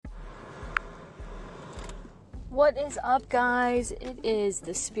What is up, guys? It is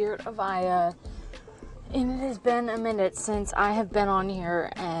the Spirit of Aya, and it has been a minute since I have been on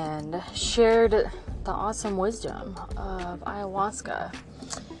here and shared the awesome wisdom of ayahuasca.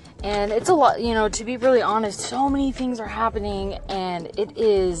 And it's a lot, to be really honest, so many things are happening, and it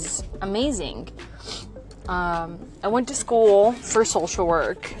is amazing. I went to school for social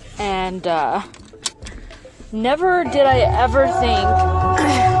work, and never did I ever think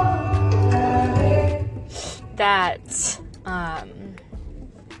that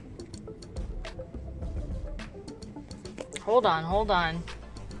hold on.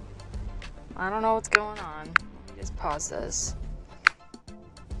 I don't know what's going on. Let me just pause this.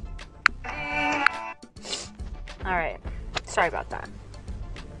 Alright. Sorry about that.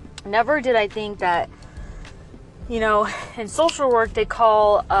 Never did I think that, in social work they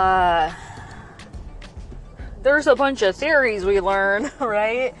call, there's a bunch of theories we learn,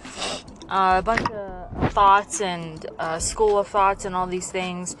 right? A bunch of thoughts and school of thoughts and all these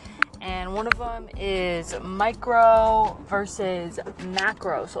things. And one of them is micro versus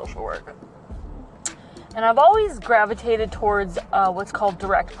macro social work. And I've always gravitated towards what's called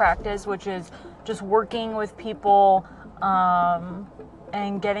direct practice, which is just working with people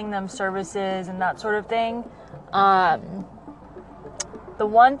and getting them services and that sort of thing. The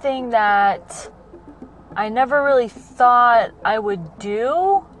one thing that I never really thought I would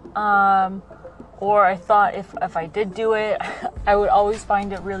do, or I thought if I did do it, I would always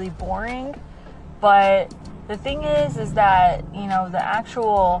find it really boring. But the thing is that, the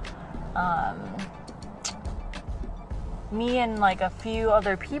actual, me and like a few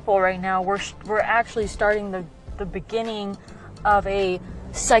other people right now, we're actually starting the beginning of a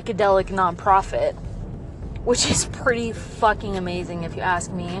psychedelic non profit, which is pretty fucking amazing if you ask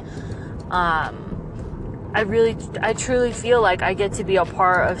me. I truly feel like I get to be a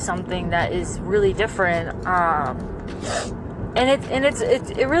part of something that is really different. And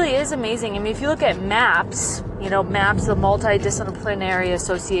it really is amazing. I mean, if you look at MAPS, MAPS, the Multidisciplinary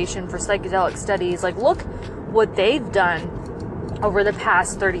Association for Psychedelic Studies, like, look what they've done over the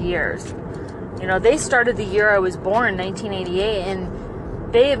past 30 years. They started the year I was born, 1988,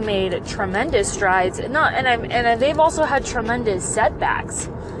 and they have made tremendous strides. And they've also had tremendous setbacks,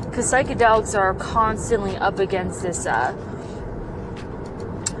 because psychedelics are constantly up against this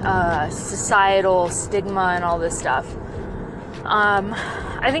societal stigma and all this stuff.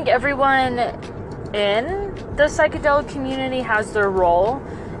 I think everyone in the psychedelic community has their role,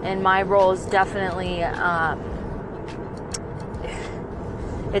 and my role is definitely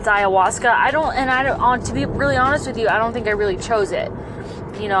it's ayahuasca. To be really honest with you, I don't think I really chose it.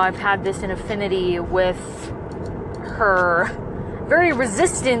 I've had this affinity with her. Very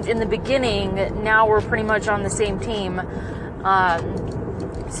resistant in the beginning. Now we're pretty much on the same team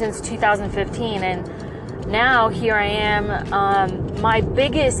since 2015, and now here I am. My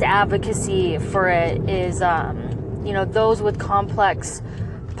biggest advocacy for it is, those with complex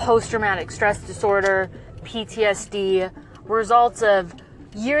post-traumatic stress disorder, PTSD, results of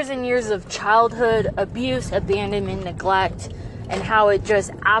years and years of childhood abuse, abandonment, neglect, and how it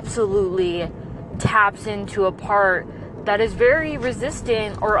just absolutely taps into a part that is very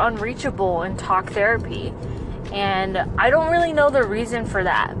resistant or unreachable in talk therapy. And I don't really know the reason for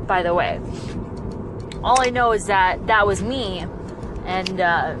that, by the way. All I know is that that was me, and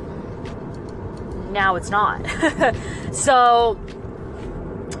now it's not. So,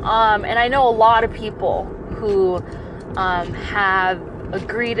 and I know a lot of people who have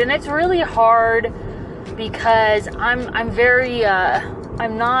agreed, and it's really hard because I'm very, I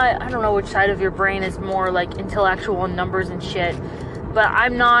don't know which side of your brain is more like intellectual and numbers and shit, but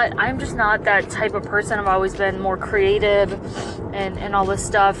I'm just not that type of person. I've always been more creative and all this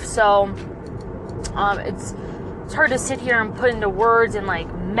stuff. So, it's hard to sit here and put into words and like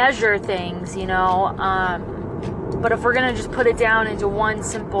measure things, but if we're going to just put it down into one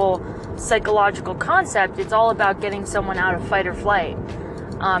simple psychological concept, it's all about getting someone out of fight or flight.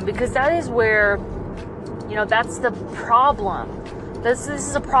 Because that is where, that's the problem. This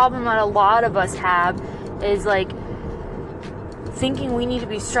is a problem that a lot of us have, is like thinking we need to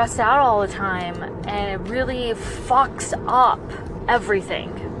be stressed out all the time, and it really fucks up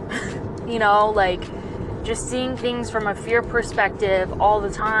everything. Like just seeing things from a fear perspective all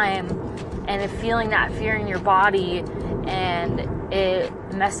the time, and feeling that fear in your body, and it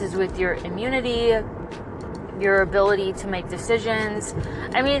messes with your immunity, your ability to make decisions.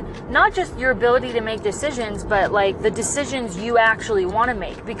 I mean, not just your ability to make decisions, but like the decisions you actually want to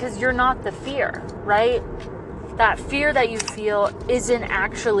make, because you're not the fear, right? That fear that you feel isn't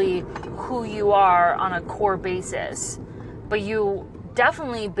actually who you are on a core basis, but you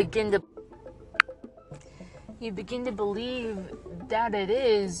definitely begin to you begin to believe that it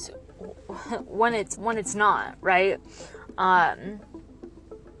is when it's not, right?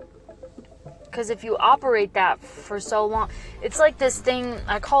 Because if you operate that for so long, it's like this thing,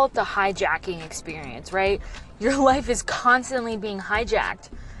 I call it the hijacking experience, right? Your life is constantly being hijacked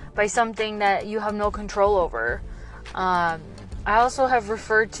by something that you have no control over. I also have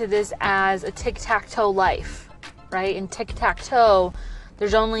referred to this as a tic-tac-toe life, right? In tic-tac-toe,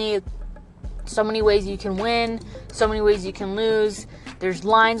 there's only so many ways you can win, so many ways you can lose. There's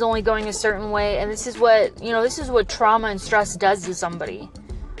lines only going a certain way, and this is what trauma and stress does to somebody,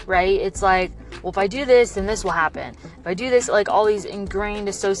 right? It's like, well, if I do this, then this will happen. If I do this, like, all these ingrained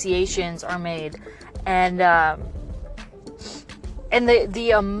associations are made, and the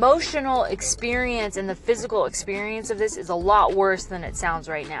emotional experience and the physical experience of this is a lot worse than it sounds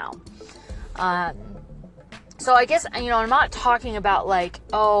right now. So I guess, I'm not talking about like,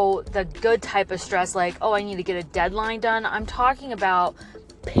 oh, the good type of stress, like, oh, I need to get a deadline done. I'm talking about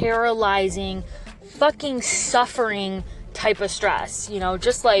paralyzing, fucking suffering type of stress,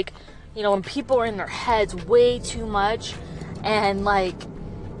 just like, when people are in their heads way too much, and like,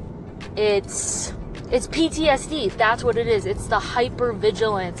 it's PTSD. That's what it is. It's the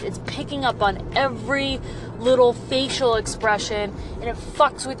hypervigilance. It's picking up on every little facial expression, and it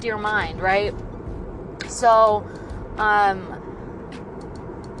fucks with your mind, right? So as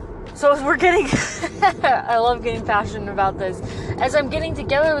we're getting, I love getting passionate about this. As I'm getting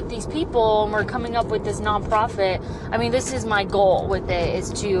together with these people and we're coming up with this nonprofit, this is my goal with it, is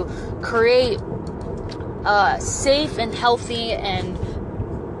to create a safe and healthy and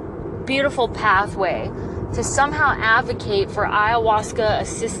beautiful pathway to somehow advocate for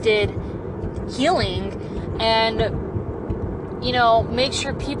ayahuasca-assisted healing and make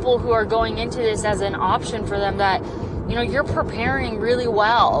sure people who are going into this as an option for them that, you're preparing really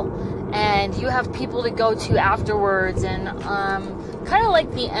well and you have people to go to afterwards, and kind of like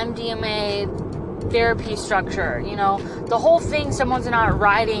the MDMA therapy structure, the whole thing, someone's not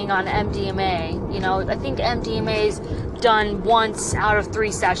riding on MDMA, I think MDMA's done once out of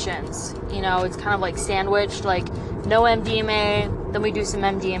 3 sessions, it's kind of like sandwiched, like no MDMA, then we do some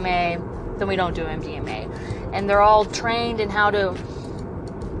MDMA, then we don't do MDMA. And they're all trained in how to,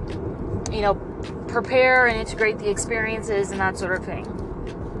 prepare and integrate the experiences and that sort of thing.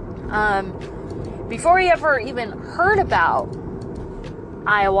 Before I ever even heard about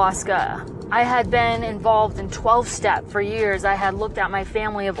ayahuasca, I had been involved in 12-step for years. I had looked at my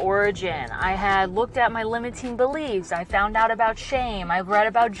family of origin. I had looked at my limiting beliefs. I found out about shame. I've read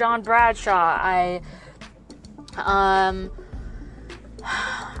about John Bradshaw. I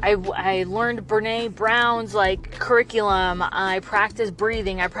learned Brene Brown's curriculum. I practiced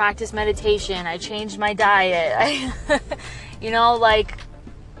breathing. I practiced meditation. I changed my diet.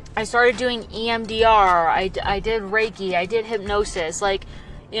 I started doing EMDR. I did Reiki. I did hypnosis.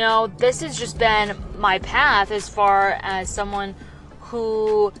 This has just been my path as far as someone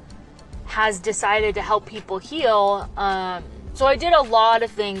who has decided to help people heal. So I did a lot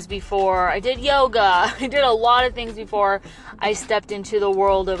of things before. I did yoga. I did a lot of things before I stepped into the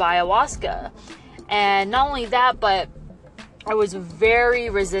world of ayahuasca. And not only that, but I was very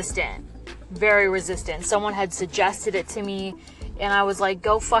resistant. Very resistant. Someone had suggested it to me, and I was like,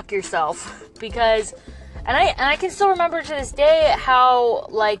 go fuck yourself. Because, and I can still remember to this day how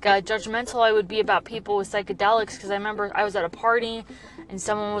judgmental I would be about people with psychedelics, because I remember I was at a party and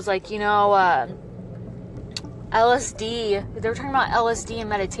someone was like, LSD, they were talking about LSD and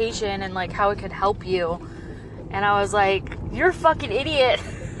meditation and how it could help you, and I was like, you're a fucking idiot.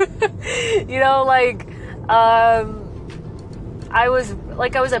 I was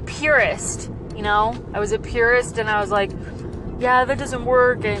a purist, I was a purist, and I was like, yeah, that doesn't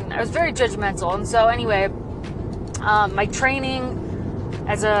work, and I was very judgmental. And so anyway, my training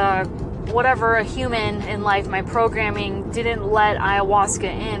as a human in life, my programming didn't let ayahuasca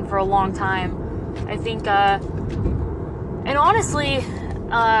in for a long time. I think, and honestly,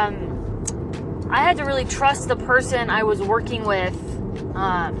 I had to really trust the person I was working with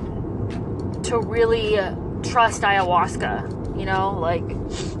to really trust ayahuasca,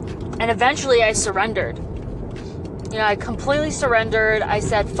 and eventually I surrendered. I completely surrendered. I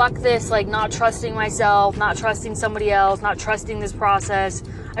said, fuck this, not trusting myself, not trusting somebody else, not trusting this process.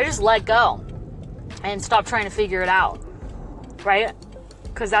 I just let go and stopped trying to figure it out, right?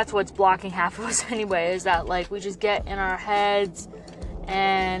 Because that's what's blocking half of us anyway, is that we just get in our heads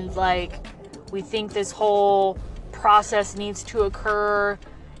and we think this whole process needs to occur,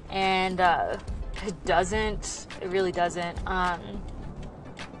 and it doesn't. It really doesn't.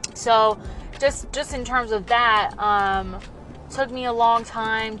 So just in terms of that, took me a long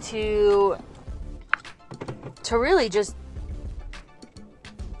time to to really just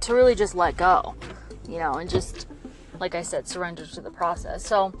let go, you know, and just, like I said, surrender to the process.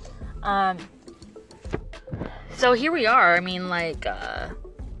 So here we are. I mean, like, I'm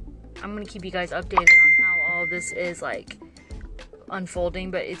gonna keep you guys updated on how all this is, like,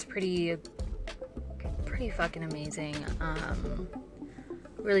 unfolding, but it's pretty fucking amazing.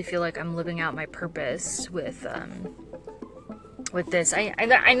 Really feel like I'm living out my purpose with this.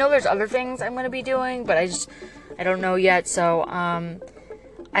 I know there's other things I'm gonna be doing, but I don't know yet. So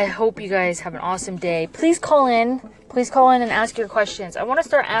I hope you guys have an awesome day. Please call in and ask your questions. I want to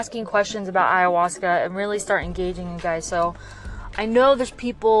start asking questions about ayahuasca and really start engaging you guys. So I know there's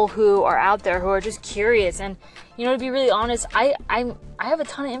people who are out there who are just curious, and, you know, to be really honest, I have a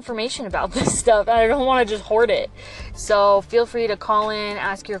ton of information about this stuff, and I don't want to just hoard it. So feel free to call in,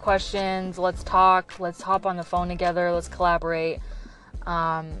 ask your questions, let's talk, let's hop on the phone together, let's collaborate.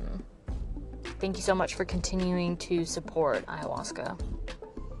 Thank you so much for continuing to support ayahuasca.